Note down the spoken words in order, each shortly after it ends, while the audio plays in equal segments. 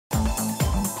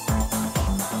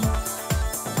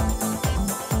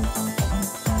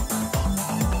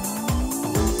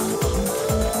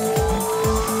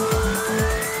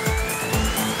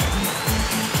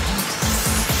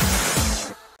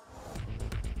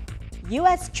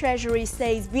U.S. Treasury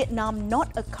says Vietnam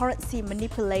not a currency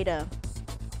manipulator.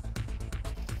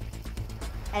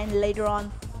 And later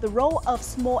on, the role of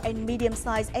small and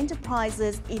medium-sized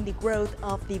enterprises in the growth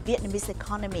of the Vietnamese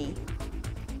economy.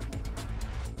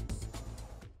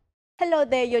 Hello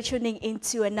there, you're tuning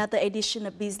into another edition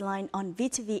of BizLine on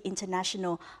VTV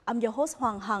International. I'm your host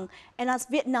Hoàng Hằng, and as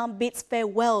Vietnam bids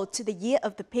farewell to the year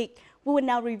of the pig, we will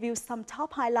now review some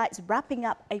top highlights wrapping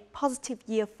up a positive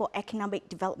year for economic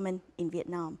development in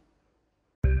Vietnam.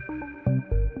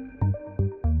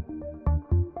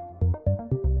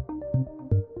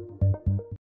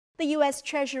 The U.S.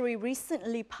 Treasury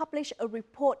recently published a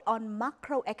report on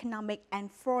macroeconomic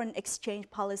and foreign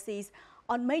exchange policies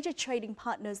on major trading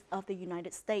partners of the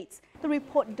United States. The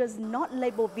report does not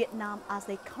label Vietnam as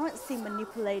a currency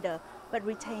manipulator, but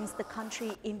retains the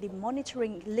country in the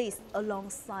monitoring list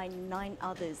alongside 9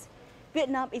 others.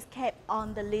 Vietnam is kept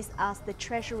on the list as the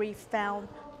Treasury found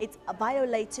it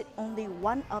violated only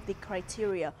one of the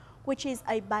criteria, which is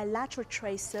a bilateral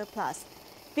trade surplus.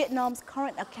 Vietnam's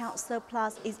current account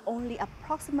surplus is only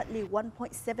approximately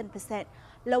 1.7%,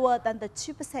 lower than the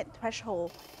 2%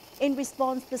 threshold. In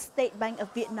response, the State Bank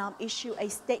of Vietnam issued a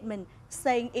statement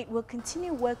saying it will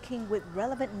continue working with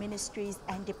relevant ministries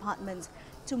and departments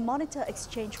to monitor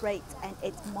exchange rates and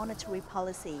its monetary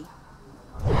policy.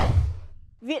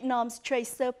 Vietnam's trade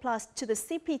surplus to the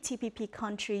CPTPP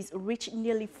countries reached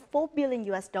nearly $4 billion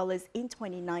in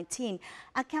 2019,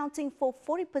 accounting for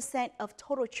 40% of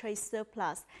total trade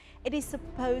surplus. It is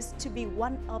supposed to be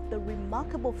one of the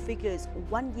remarkable figures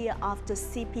 1 year after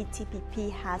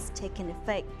CPTPP has taken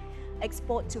effect.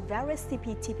 Export to various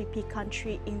CPTPP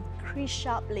countries increased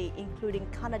sharply, including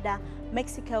Canada,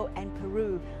 Mexico, and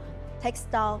Peru.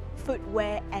 Textile,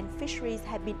 footwear, and fisheries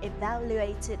have been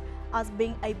evaluated as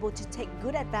being able to take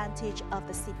good advantage of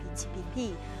the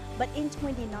CPTPP. But in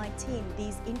 2019,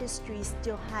 these industries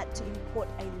still had to import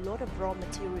a lot of raw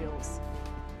materials.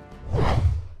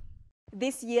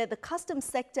 This year, the customs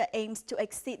sector aims to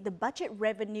exceed the budget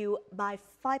revenue by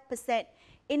 5%.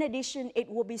 In addition, it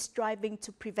will be striving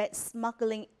to prevent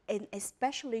smuggling and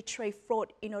especially trade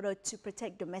fraud in order to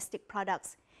protect domestic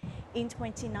products. In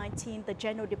 2019, the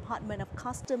General Department of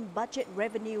Customs budget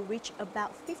revenue reached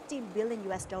about $15 billion,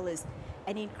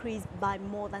 an increase by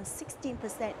more than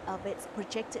 16% of its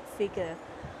projected figure.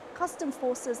 Customs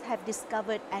forces have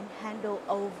discovered and handled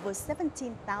over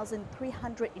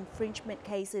 17,300 infringement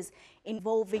cases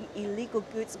involving illegal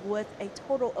goods worth a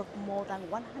total of more than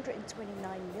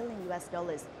 $129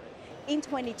 million. In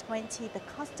 2020, the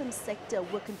customs sector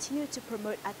will continue to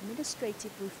promote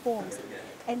administrative reforms,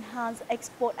 enhance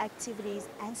export activities,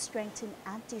 and strengthen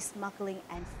anti-smuggling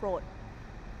and fraud.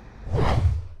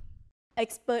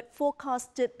 Experts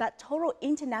forecasted that total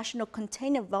international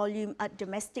container volume at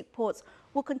domestic ports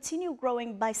will continue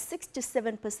growing by 6 to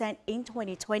 7% in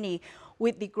 2020,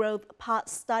 with the growth part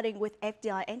starting with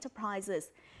FDI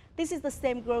enterprises. This is the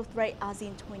same growth rate as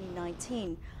in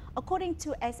 2019. According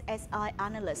to SSI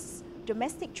analysts,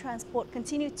 domestic transport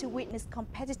continued to witness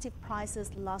competitive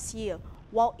prices last year,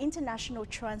 while international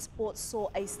transport saw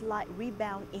a slight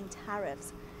rebound in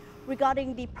tariffs.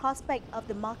 Regarding the prospect of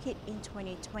the market in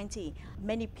 2020,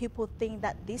 many people think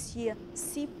that this year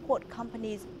seaport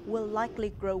companies will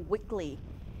likely grow weakly.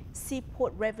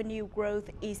 Seaport revenue growth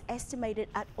is estimated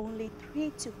at only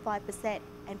 3 to 5%,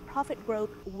 and profit growth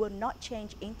will not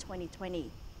change in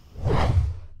 2020.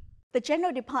 The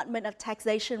General Department of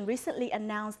Taxation recently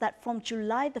announced that from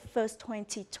July 1st,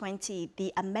 2020,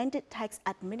 the amended tax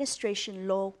administration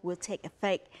law will take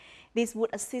effect. This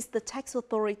would assist the tax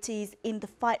authorities in the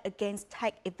fight against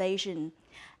tax evasion.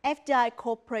 FDI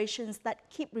corporations that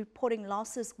keep reporting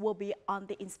losses will be on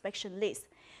the inspection list.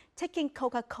 Taking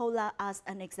Coca-Cola as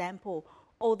an example,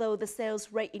 although the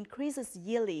sales rate increases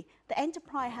yearly, the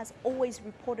enterprise has always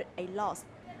reported a loss.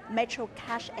 Metro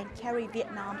Cash and Carry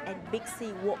Vietnam and Big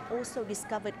C were also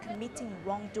discovered committing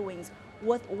wrongdoings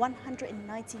worth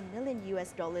 $190 million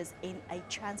in a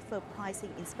transfer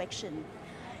pricing inspection.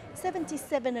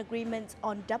 77 agreements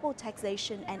on double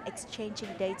taxation and exchanging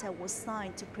data were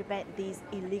signed to prevent these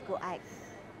illegal acts.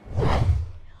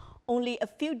 Only a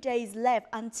few days left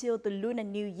until the Lunar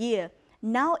New Year.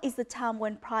 Now is the time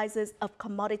when prices of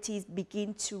commodities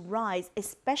begin to rise,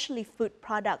 especially food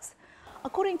products.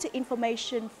 According to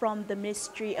information from the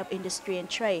Ministry of Industry and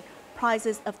Trade,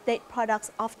 prices of date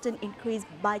products often increase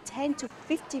by 10 to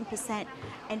 15%,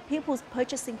 and people's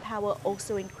purchasing power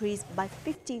also increased by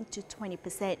 15 to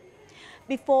 20%.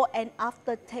 Before and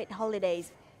after Tet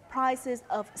holidays, prices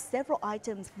of several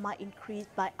items might increase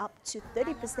by up to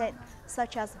 30%,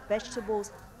 such as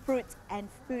vegetables, fruits, and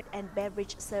food and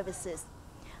beverage services.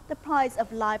 the price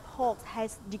of live pork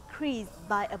has decreased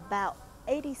by about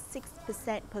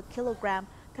 86% per kilogram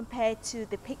compared to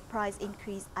the peak price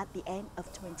increase at the end of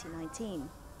 2019.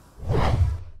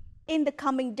 In the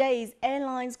coming days,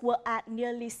 airlines will add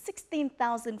nearly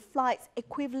 16,000 flights,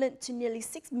 equivalent to nearly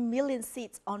 6 million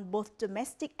seats on both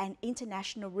domestic and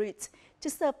international routes, to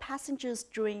serve passengers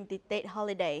during the Tet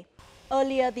holiday.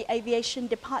 Earlier, the aviation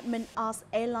department asked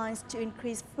airlines to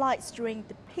increase flights during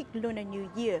the peak Lunar New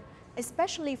Year,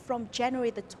 especially from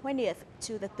January the 20th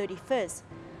to the 31st.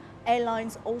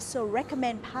 Airlines also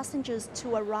recommend passengers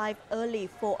to arrive early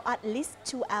for at least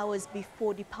 2 hours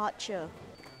before departure.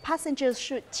 Passengers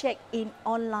should check in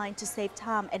online to save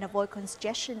time and avoid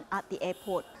congestion at the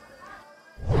airport.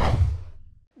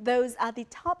 Those are the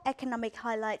top economic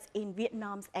highlights in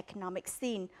Vietnam's economic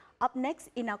scene. Up next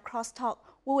in our crosstalk,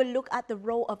 we will look at the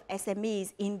role of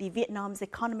SMEs in the Vietnam's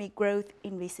economic growth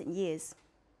in recent years.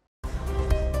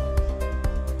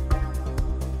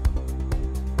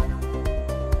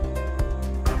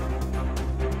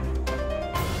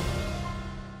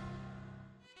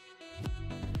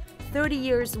 "30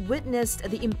 years witnessed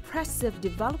the impressive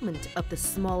development of the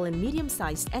small and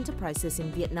medium-sized enterprises in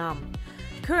Vietnam.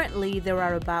 Currently, there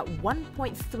are about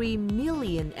 1.3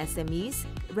 million SMEs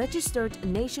registered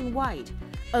nationwide.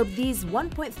 Of these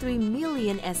 1.3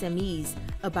 million SMEs,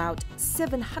 about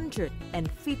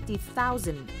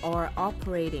 750,000 are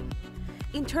operating.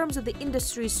 In terms of the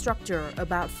industry structure,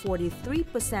 about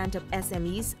 43% of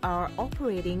SMEs are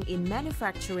operating in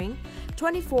manufacturing,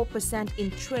 24%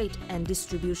 in trade and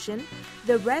distribution,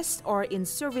 the rest are in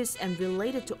service and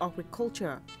related to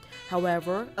agriculture.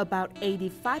 However, about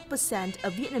 85%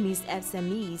 of Vietnamese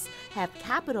SMEs have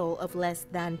capital of less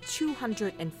than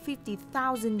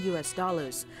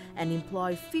 $250,000 and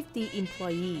employ 50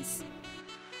 employees.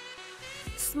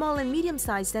 Small and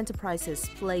medium-sized enterprises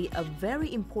play a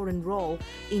very important role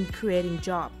in creating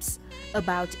jobs.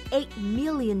 About 8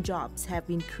 million jobs have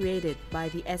been created by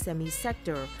the SME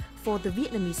sector for the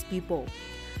Vietnamese people.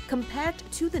 Compared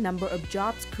to the number of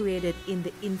jobs created in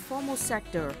the informal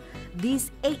sector,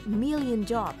 these 8 million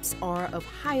jobs are of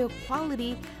higher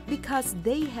quality because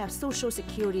they have social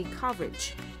security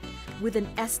coverage. With an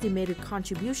estimated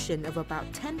contribution of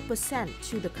about 10%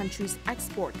 to the country's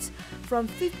exports from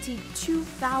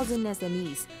 52,000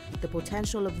 SMEs, the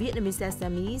potential of Vietnamese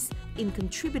SMEs in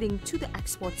contributing to the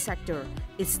export sector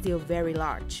is still very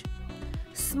large.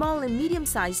 Small and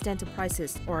medium-sized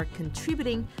enterprises are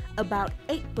contributing about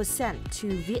 8%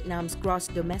 to Vietnam's gross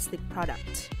domestic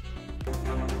product.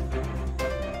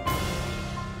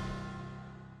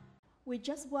 We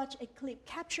just watched a clip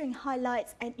capturing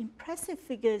highlights and impressive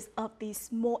figures of the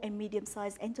small and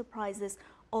medium-sized enterprises,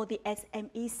 or the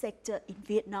SME sector in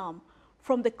Vietnam.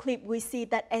 From the clip, we see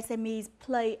that SMEs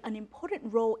play an important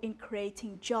role in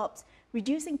creating jobs,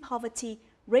 reducing poverty,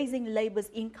 raising labor's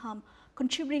income,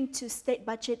 contributing to state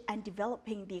budget and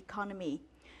developing the economy.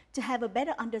 To have a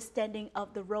better understanding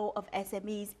of the role of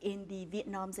SMEs in the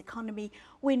Vietnam's economy,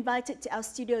 we invited to our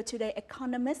studio today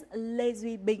economist Lê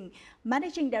Duy Bình,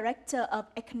 Managing Director of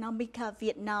Economica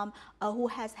Vietnam, who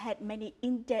has had many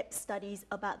in-depth studies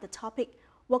about the topic.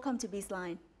 Welcome to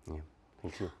BizLine. Yeah,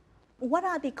 thank you. What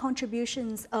are the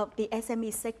contributions of the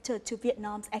SME sector to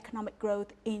Vietnam's economic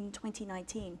growth in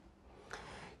 2019?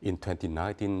 In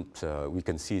 2019, we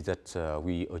can see that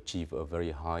we achieved a very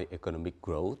high economic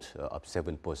growth of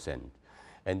 7%.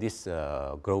 And this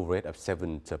growth rate of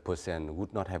 7%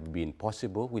 would not have been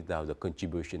possible without the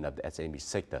contribution of the SME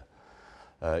sector.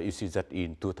 You see that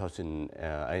in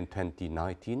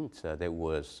 2019, there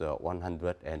was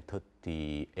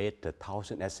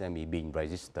 138,000 SME being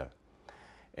registered.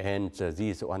 And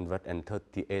these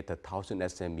 138,000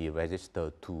 SME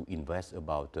registered to invest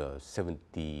about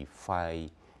 75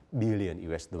 billion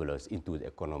US dollars into the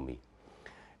economy.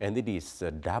 And it is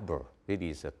double, it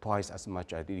is twice as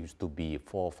much as it used to be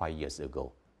 4 or 5 years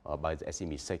ago by the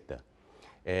SME sector.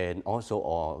 And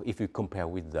also, if you compare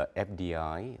with the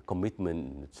FDI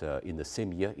commitment in the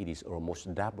same year, it is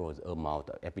almost double the amount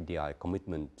of FDI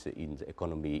commitment in the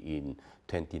economy in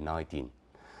 2019.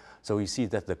 So we see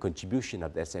that the contribution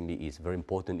of the SME is very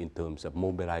important in terms of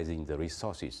mobilizing the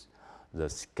resources, the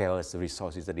scarce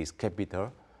resources, that is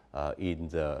capital, in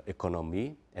the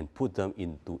economy, and put them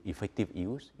into effective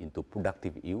use, into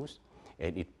productive use,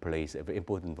 and it plays a very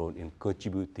important role in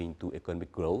contributing to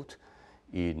economic growth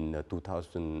in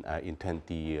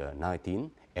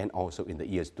 2019 and also in the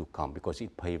years to come, because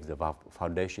it paves the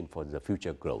foundation for the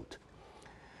future growth.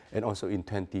 And also in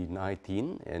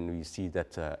 2019, and we see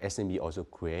that SME also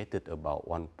created about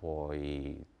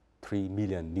 1.3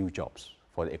 million new jobs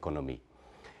for the economy.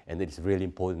 And it is really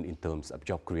important in terms of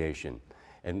job creation.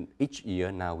 And each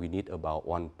year now we need about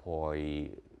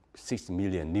 1.6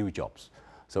 million new jobs.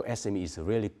 So SME is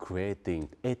really creating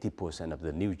 80% of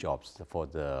the new jobs for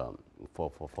the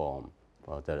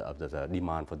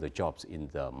demand for the jobs in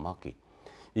the market.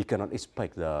 We cannot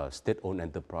expect the state-owned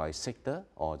enterprise sector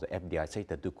or the FDI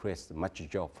sector to create much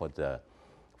job for the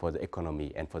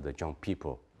economy and for the young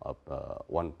people of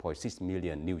 1.6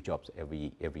 million new jobs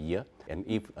every year. And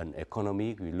if an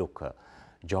economy, we look,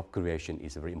 job creation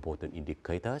is a very important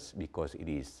indicators because it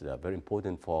is very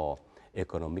important for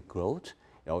economic growth,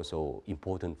 also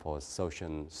important for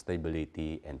social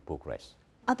stability and progress.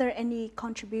 Are there any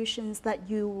contributions that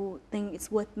you think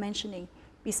it's worth mentioning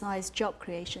besides job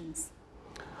creations?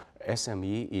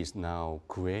 SME is now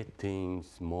creating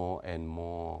more and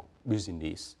more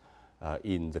business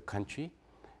in the country,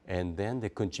 and then they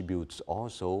contribute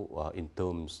also in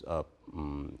terms of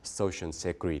social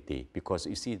security, because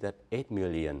you see that 8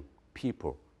 million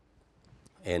people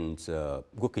and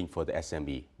working for the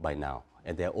SME by now,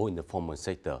 and they're all in the formal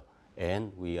sector,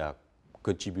 and they are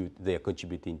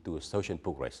contributing to social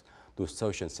progress, to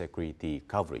social security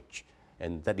coverage,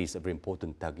 and that is a very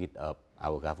important target of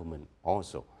our government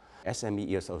also. SME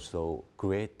is also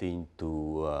creating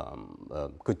to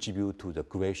contribute to the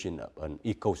creation of an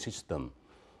ecosystem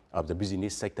of the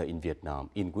business sector in Vietnam,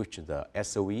 in which the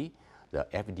SOE, the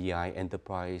FDI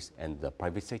enterprise, and the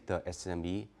private sector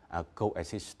SME are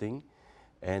coexisting,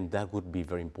 and that would be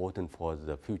very important for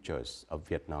the futures of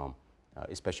Vietnam,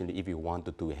 especially if we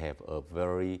wanted to have a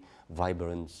very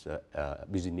vibrant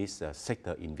business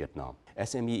sector in Vietnam.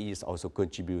 SME is also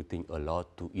contributing a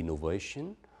lot to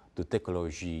innovation, to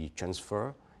technology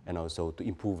transfer, and also to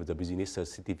improve the business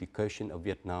certification of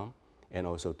Vietnam, and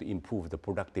also to improve the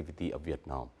productivity of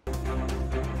Vietnam.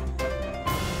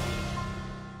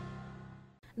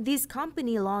 This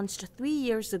company launched 3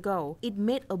 years ago. It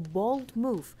made a bold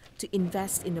move to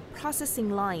invest in a processing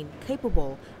line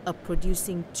capable of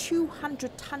producing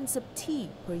 200 tons of tea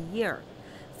per year.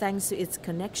 Thanks to its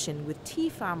connection with tea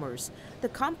farmers, the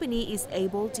company is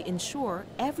able to ensure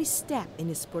every step in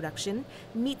its production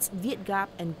meets Vietgap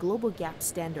and Global Gap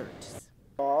standards.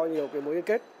 Có nhiều cái mối liên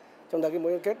kết, trong đó cái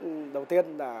mối liên kết đầu tiên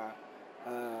là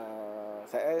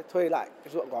sẽ thuê lại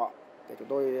cái ruộng của họ để chúng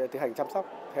tôi tiến hành chăm sóc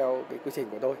theo cái quy trình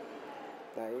của tôi.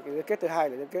 Đấy, cái liên kết thứ hai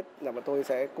là liên kết là mà tôi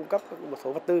sẽ cung cấp một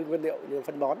số vật tư nguyên liệu như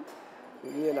phân bón,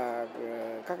 cũng như là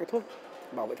các cái thuốc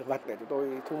bảo vệ thực vật để chúng tôi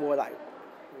thu mua lại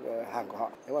hàng của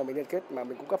họ. Nếu mà mình liên kết mà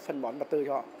mình cung cấp phân bón vật tư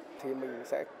cho họ thì mình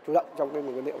sẽ chủ động trong cái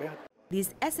nguồn nguyên liệu hơn.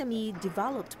 These SME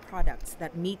developed products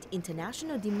that meet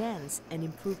international demands and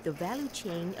improve the value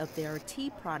chain of their tea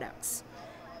products.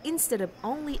 Instead of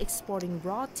only exporting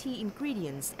raw tea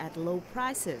ingredients at low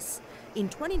prices, in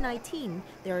 2019,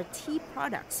 their tea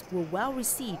products were well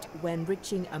received when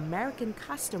reaching American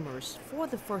customers for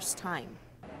the first time.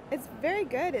 It's very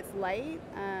good. It's light,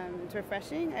 it's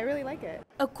refreshing. I really like it.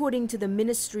 According to the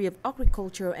Ministry of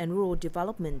Agriculture and Rural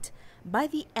Development, by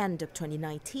the end of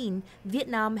 2019,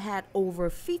 Vietnam had over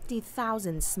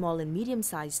 50,000 small and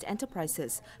medium-sized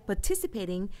enterprises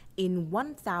participating in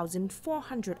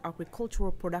 1,400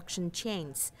 agricultural production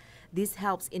chains. This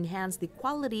helps enhance the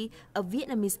quality of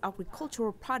Vietnamese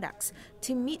agricultural products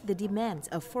to meet the demands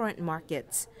of foreign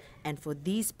markets, and for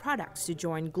these products to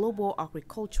join global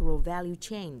agricultural value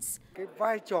chains. Cái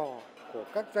vai trò của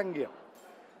các doanh nghiệp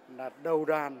là đầu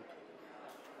đàn,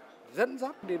 dẫn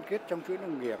dắt liên kết trong chuỗi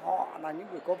nông nghiệp. Họ là những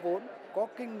người có vốn, có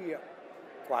kinh nghiệm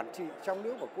quản trị trong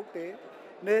nước và quốc tế,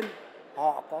 nên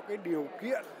họ có cái điều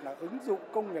kiện là ứng dụng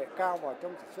công nghệ cao vào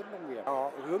trong sản xuất nông nghiệp.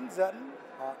 Họ hướng dẫn,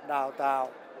 họ đào tạo,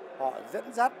 họ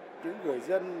dẫn dắt những người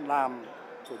dân làm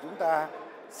của chúng ta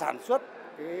sản xuất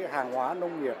cái hàng hóa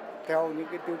nông nghiệp theo những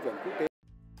cái tiêu chuẩn quốc tế.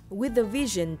 With the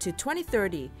vision to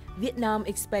 2030, Vietnam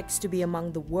expects to be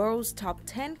among the world's top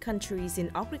 10 countries in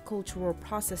agricultural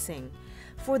processing.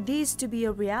 For this to be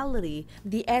a reality,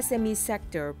 the SME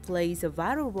sector plays a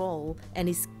vital role and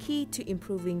is key to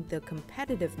improving the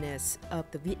competitiveness of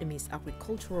the Vietnamese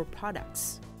agricultural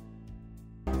products.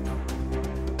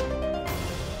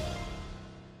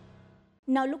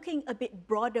 Now looking a bit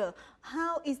broader,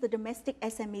 how is the domestic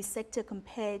SME sector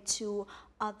compared to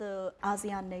other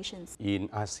ASEAN nations? In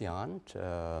ASEAN,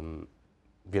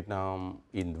 Vietnam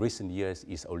in recent years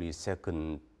is only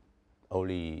second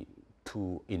only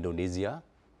to Indonesia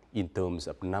in terms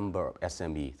of number of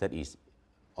SME that is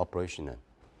operational.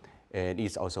 And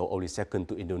it's also only second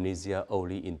to Indonesia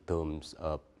only in terms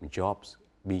of jobs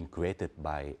being created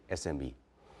by SME.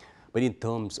 But in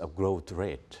terms of growth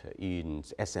rate in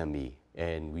SME,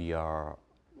 and we are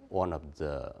one of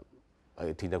the,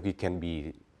 I think that we can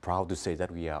be proud to say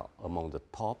that we are among the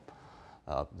top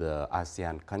of the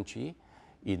ASEAN country.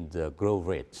 in the growth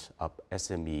rates of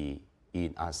SME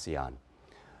in ASEAN.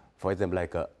 For example,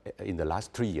 like in the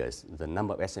last 3 years, the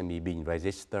number of SME being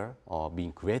registered or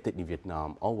being created in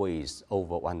Vietnam always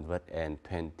over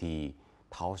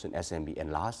 120,000 SME.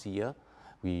 And last year,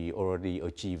 we already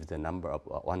achieved the number of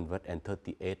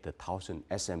 138,000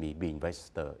 SME being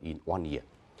registered in 1 year.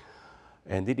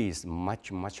 And it is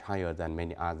much, much higher than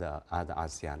many other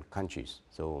ASEAN countries.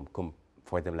 So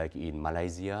for example, like in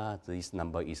Malaysia, this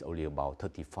number is only about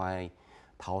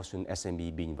 35,000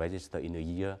 SME being registered in a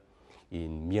year.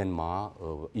 In Myanmar,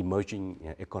 emerging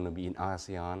economy in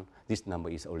ASEAN, this number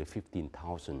is only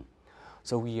 15,000.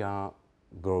 So we are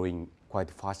growing quite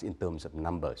fast in terms of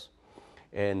numbers.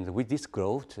 And with this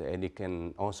growth, and it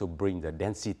can also bring the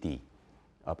density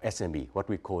of SME, what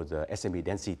we call the SME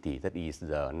density, that is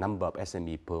the number of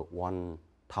SME per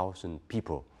 1,000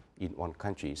 people in one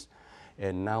country.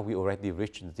 And now we already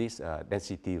reached this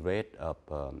density rate of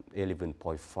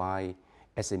 11.5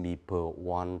 SME per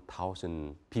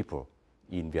 1,000 people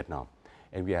in Vietnam.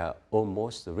 And we are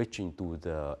almost reaching to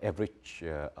the average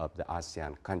of the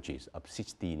ASEAN countries of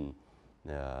 16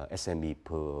 SME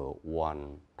per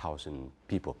 1,000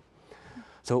 people.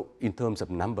 So in terms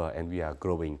of number, and we are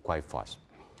growing quite fast.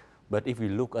 But if we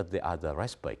look at the other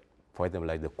aspect, for example,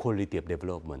 like the quality of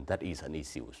development, that is an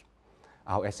issue.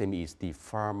 Our SME is still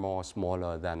far more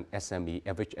smaller than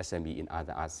average SME in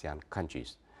other ASEAN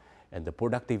countries. And the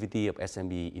productivity of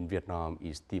SME in Vietnam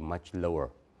is still much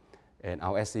lower. And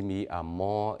our SME are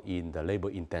more in the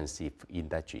labor-intensive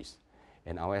industries.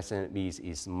 And our SMEs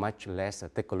is much less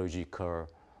technological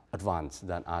advanced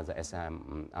than other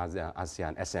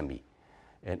ASEAN SME.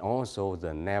 And also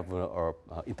the level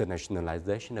of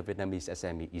internationalization of Vietnamese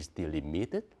SME is still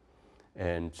limited.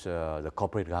 And the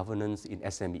corporate governance in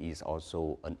SME is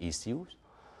also an issue.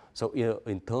 So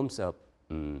in terms of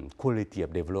quality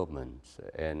of development,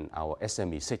 and our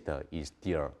SME sector is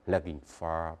still lagging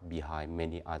far behind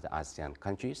many other ASEAN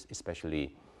countries,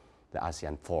 especially the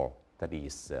ASEAN 4. That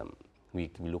is, we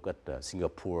look at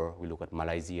Singapore, we look at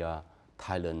Malaysia,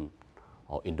 Thailand,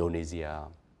 or Indonesia,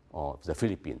 or the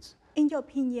Philippines. In your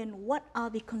opinion, what are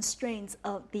the constraints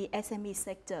of the SME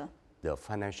sector? The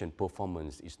financial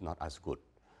performance is not as good.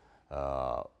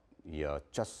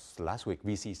 Just last week,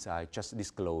 VCSI just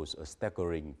disclosed a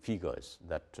staggering figures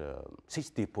that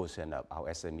 60% of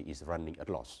our SME is running at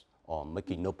loss or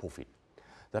making no profit.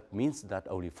 That means that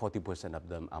only 40% of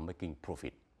them are making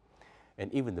profit.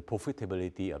 And even the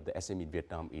profitability of the SME in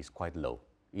Vietnam is quite low.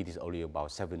 It is only about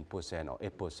 7% or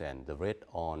 8%. The rate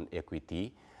on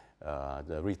equity,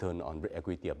 the return on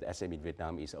equity of the SME in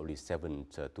Vietnam is only 7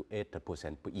 to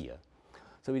 8% per year.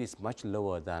 So it is much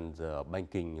lower than the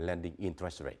banking lending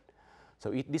interest rate.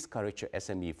 So it discourages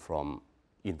SME from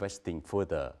investing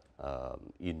further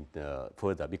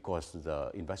because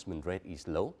the investment rate is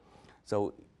low.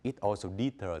 So it also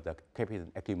deters the capital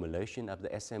accumulation of the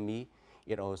SME.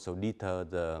 It also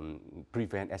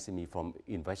prevent SME from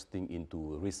investing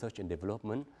into research and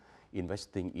development,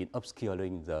 investing in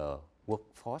upskilling the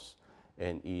workforce,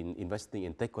 and in investing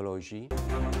in technology.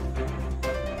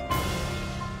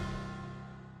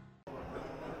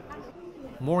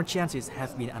 More chances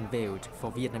have been unveiled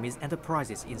for Vietnamese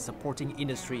enterprises in supporting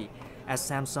industry, as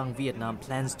Samsung Vietnam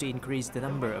plans to increase the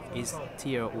number of its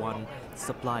Tier 1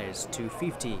 suppliers to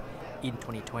 50 in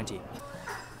 2020.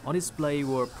 On display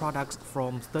were products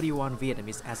from 31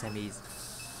 Vietnamese SMEs.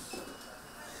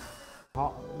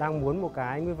 Họ đang muốn một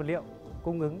cái nguyên vật liệu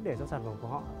cung ứng để cho sản phẩm của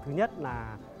họ. Thứ nhất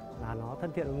là nó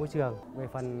thân thiện với môi trường, về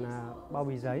phần bao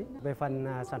bì giấy, về phần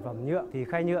sản phẩm nhựa thì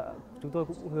khay nhựa chúng tôi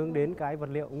cũng hướng đến cái vật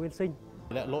liệu nguyên sinh.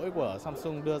 Lỗi của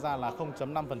Samsung đưa ra là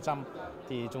 0.5%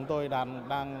 thì chúng tôi đang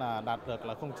đạt được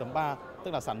là 0.3,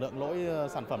 tức là sản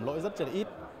phẩm lỗi rất là ít.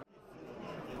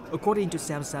 According to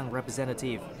Samsung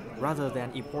representative, rather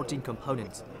than importing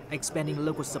components, expanding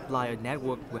local supplier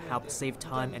network will help save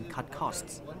time and cut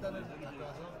costs.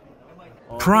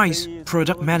 Price,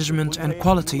 product management and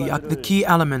quality are the key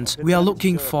elements we are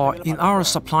looking for in our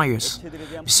suppliers.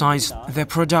 Besides, their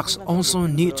products also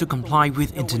need to comply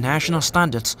with international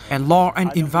standards and law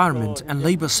and environment and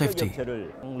labor safety.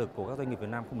 Năng lực của các doanh nghiệp Việt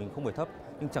Nam của mình không phải thấp,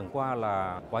 nhưng chẳng qua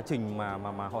là quá trình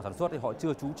mà họ sản xuất thì họ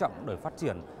chưa chú trọng để phát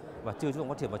triển và chưa chú trọng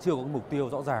phát triển và chưa có mục tiêu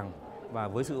rõ ràng. Và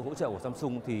với sự hỗ trợ của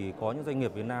Samsung thì có những doanh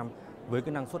nghiệp Việt Nam với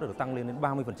cái năng suất được tăng lên đến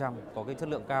 30%, có cái chất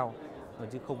lượng cao,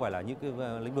 chứ không phải là những cái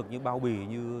lĩnh vực như bao bì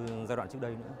như giai đoạn trước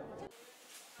đây nữa.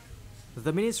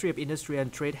 The Ministry of Industry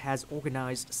and Trade has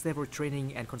organized several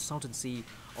training and consultancy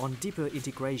on deeper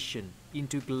integration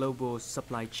into global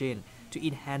supply chain to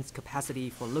enhance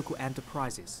capacity for local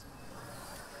enterprises.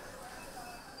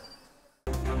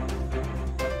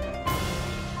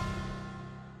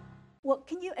 Well,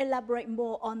 can elaborate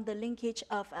more on the linkage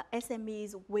of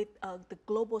SMEs with the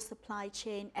global supply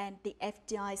chain and the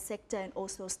FDI sector and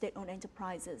also state-owned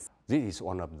enterprises? This is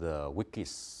one of the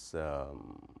weakest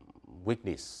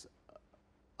weakness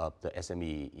of the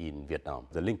SME in Vietnam.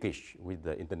 The linkage with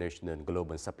the international and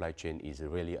global supply chain is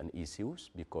really an issue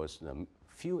because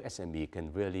few SME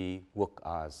can really work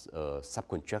as a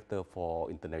subcontractor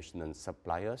for international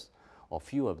suppliers, or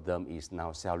few of them is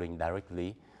now selling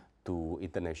directly to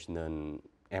international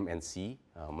MNC,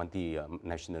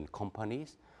 multinational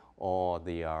companies, or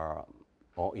they are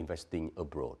all investing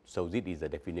abroad. So this is the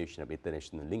definition of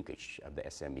international linkage of the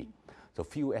SME. So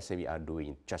few SME are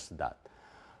doing just that.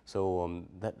 So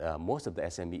most of the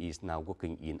SME is now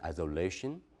working in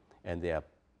isolation, and they are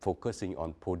focusing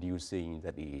on producing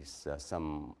that is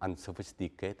some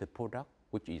unsophisticated product,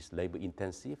 which is labor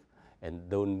intensive and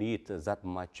don't need that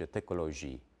much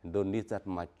technology, and don't need that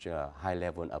much high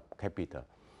level of capital.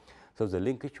 So the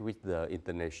linkage with the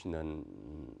international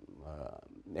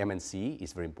MNC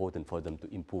is very important for them to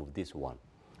improve this one.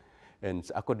 And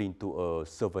according to a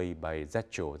survey by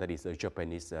ZECHO, that is a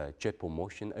Japanese trade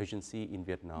promotion agency in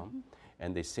Vietnam,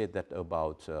 and they said that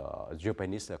about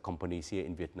Japanese companies here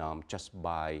in Vietnam just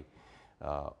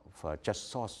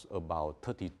source about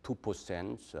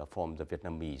 32% from the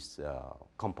Vietnamese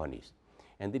companies.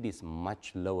 And it is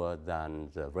much lower than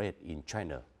the rate in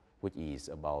China, which is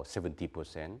about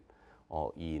 70%,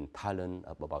 or in Thailand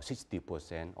of about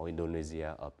 60%, or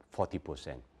Indonesia of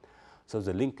 40%. So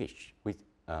the linkage with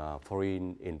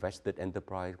foreign invested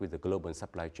enterprise with the global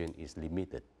supply chain is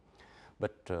limited.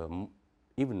 But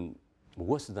even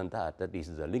worse than that, that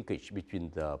is the linkage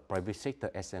between the private sector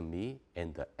SME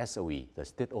and the SOE, the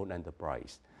state-owned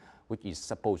enterprise, which is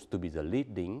supposed to be the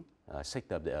leading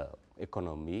sector of the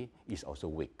economy, is also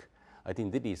weak. I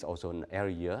think that is also an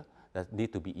area that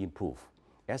need to be improved.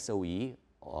 SOE,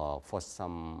 for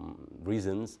some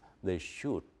reasons, they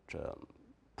should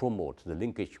promote the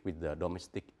linkage with the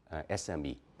domestic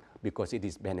SME, because it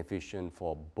is beneficial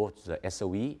for both the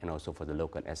SOE and also for the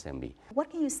local SME. What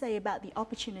can you say about the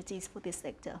opportunities for this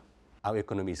sector? Our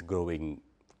economy is growing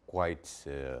quite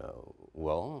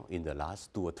well in the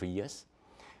last 2 or 3 years.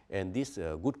 And this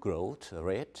good growth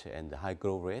rate and the high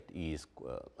growth rate is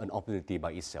an opportunity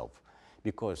by itself,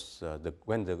 because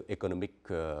when the economic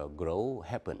growth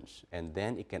happens, and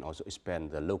then it can also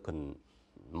expand the local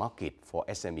market for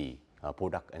SME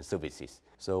product and services.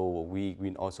 So we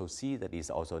also see that is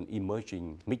also an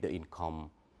emerging middle income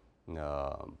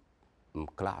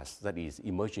class that is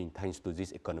emerging thanks to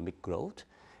this economic growth,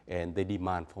 and the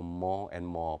demand for more and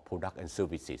more product and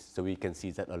services. So we can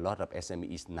see that a lot of SME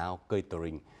is now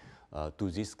catering to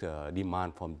this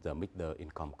demand from the middle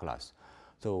income class.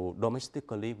 So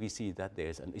domestically, we see that there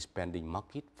is an expanding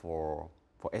market for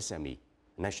SME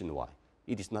nationwide.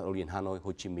 It is not only in Hanoi,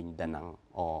 Ho Chi Minh, Da Nang,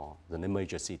 or the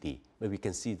major city, but we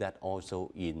can see that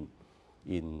also in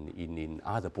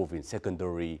other province,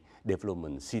 secondary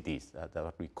development cities,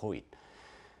 that we call it.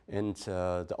 And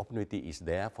the opportunity is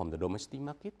there from the domestic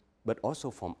market, but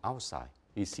also from outside.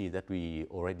 We see that we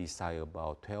already signed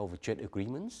about 12 trade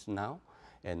agreements now,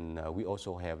 and we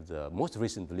also have most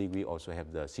recently, we also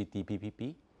have the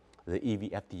CTPPP, the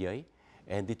EVFTA,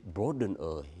 and it broadened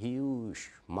a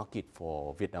huge market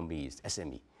for Vietnamese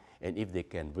SME. And if they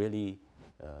can really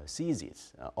seize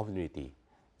this opportunity,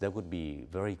 that would be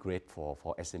very great for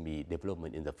SME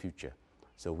development in the future.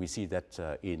 So we see that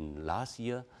in last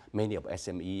year, many of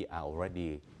SME are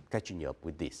already catching up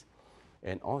with this.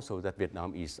 And also that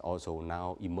Vietnam is also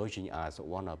now emerging as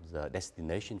one of the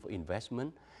destinations for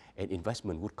investment, and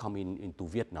investment would come into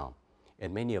Vietnam.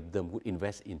 And many of them would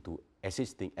invest into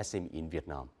existing SME in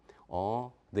Vietnam,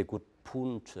 or they could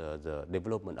pull the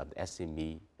development of the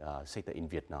SME sector in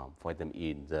Vietnam for them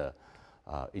in the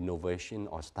innovation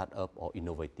or startup or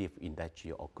innovative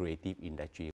industry or creative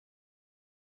industry.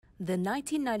 The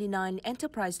 1999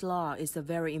 Enterprise Law is a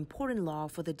very important law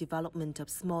for the development of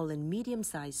small and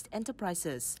medium-sized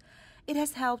enterprises. It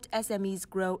has helped SMEs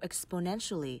grow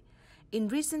exponentially. In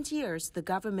recent years, the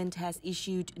government has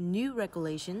issued new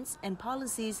regulations and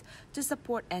policies to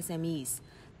support SMEs.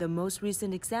 The most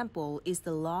recent example is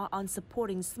the law on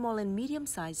supporting small and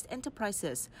medium-sized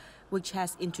enterprises, which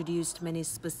has introduced many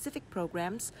specific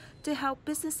programs to help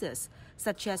businesses,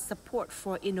 such as support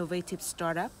for innovative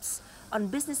startups, on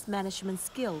business management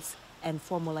skills, and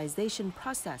formalization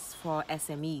process for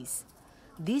SMEs.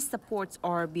 These supports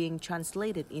are being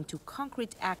translated into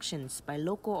concrete actions by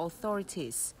local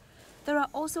authorities. There are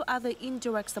also other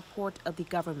indirect support of the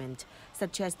government,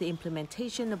 such as the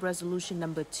implementation of Resolution No.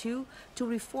 2 to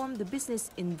reform the business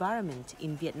environment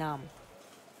in Vietnam.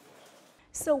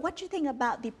 So what do you think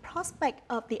about the prospect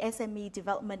of the SME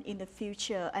development in the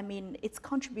future? I mean, its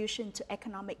contribution to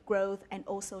economic growth and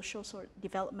also social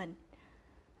development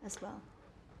as well.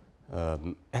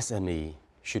 SME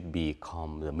should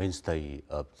become the mainstay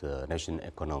of the national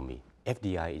economy.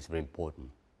 FDI is very important,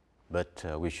 but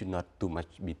we should not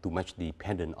be too much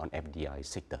dependent on FDI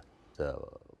sector. The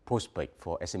prospect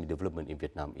for SME development in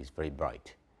Vietnam is very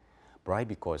bright. Bright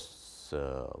because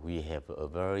we have a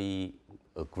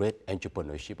great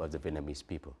entrepreneurship of the Vietnamese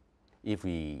people. If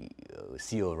we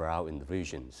see around in the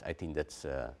regions, I think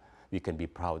that we can be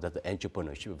proud that the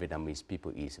entrepreneurship of Vietnamese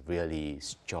people is really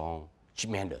strong,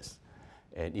 tremendous.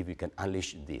 And if we can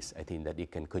unleash this, I think that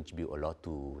it can contribute a lot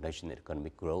to national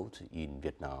economic growth in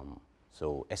Vietnam.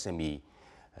 So SME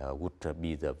would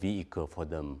be the vehicle for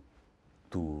them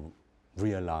to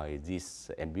realize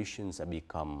these ambitions and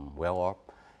become well-off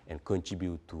and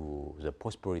contribute to the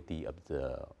prosperity of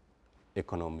the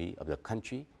economy of the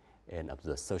country and of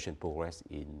the social progress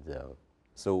in the.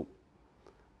 So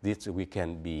this we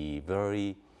can be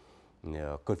very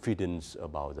confident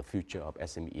about the future of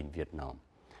SME in Vietnam.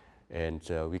 And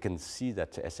we can see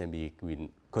that SME will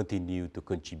continue to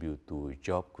contribute to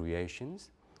job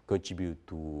creations, contribute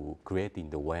to creating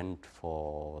the wealth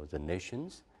for the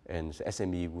nations, and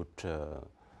SME would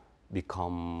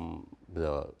become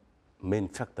the main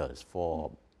factors for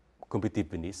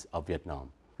competitiveness of Vietnam.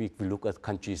 If we look at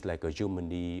countries like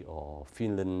Germany or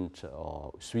Finland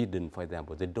or Sweden, for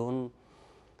example, they don't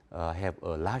have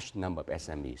a large number of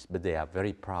SMEs, but they are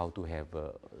very proud to have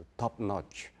a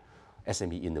top-notch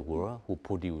SME in the world who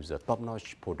produce a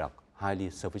top-notch product, highly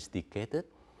sophisticated,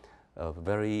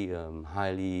 very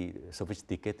highly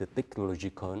sophisticated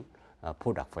technological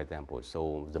product, for example.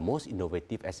 So the most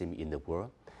innovative SME in the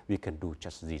world, we can do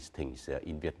just these things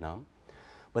in Vietnam.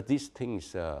 But these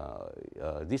things,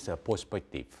 this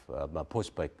prospect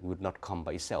would not come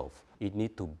by itself. It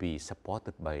needs to be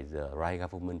supported by the right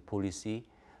government policy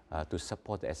to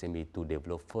support the SME to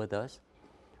develop further.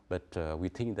 But we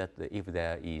think that if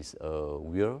there is a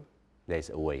will, there is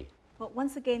a way. Well,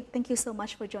 once again, thank you so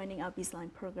much for joining our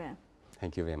BizLine program.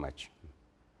 Thank you very much.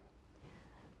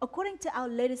 According to our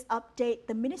latest update,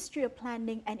 the Ministry of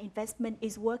Planning and Investment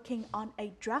is working on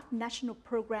a draft national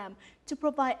program to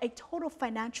provide a total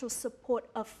financial support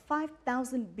of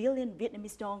 5,000 billion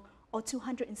Vietnamese dong or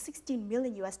 $216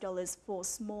 million for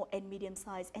small and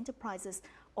medium-sized enterprises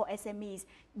or SMEs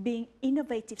being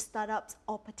innovative startups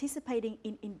or participating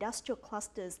in industrial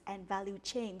clusters and value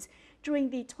chains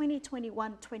during the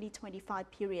 2021-2025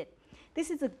 period. This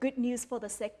is a good news for the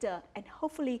sector, and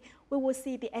hopefully we will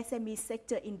see the SME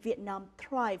sector in Vietnam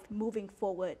thrive moving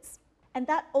forwards. And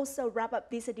that also wraps up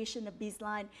this edition of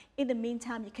BizLine. In the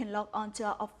meantime, you can log on to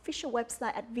our official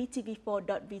website at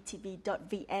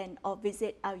vtv4.vtv.vn or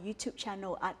visit our YouTube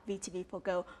channel at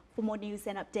VTV4Go for more news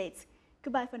and updates.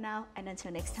 Goodbye for now, and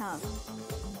until next time.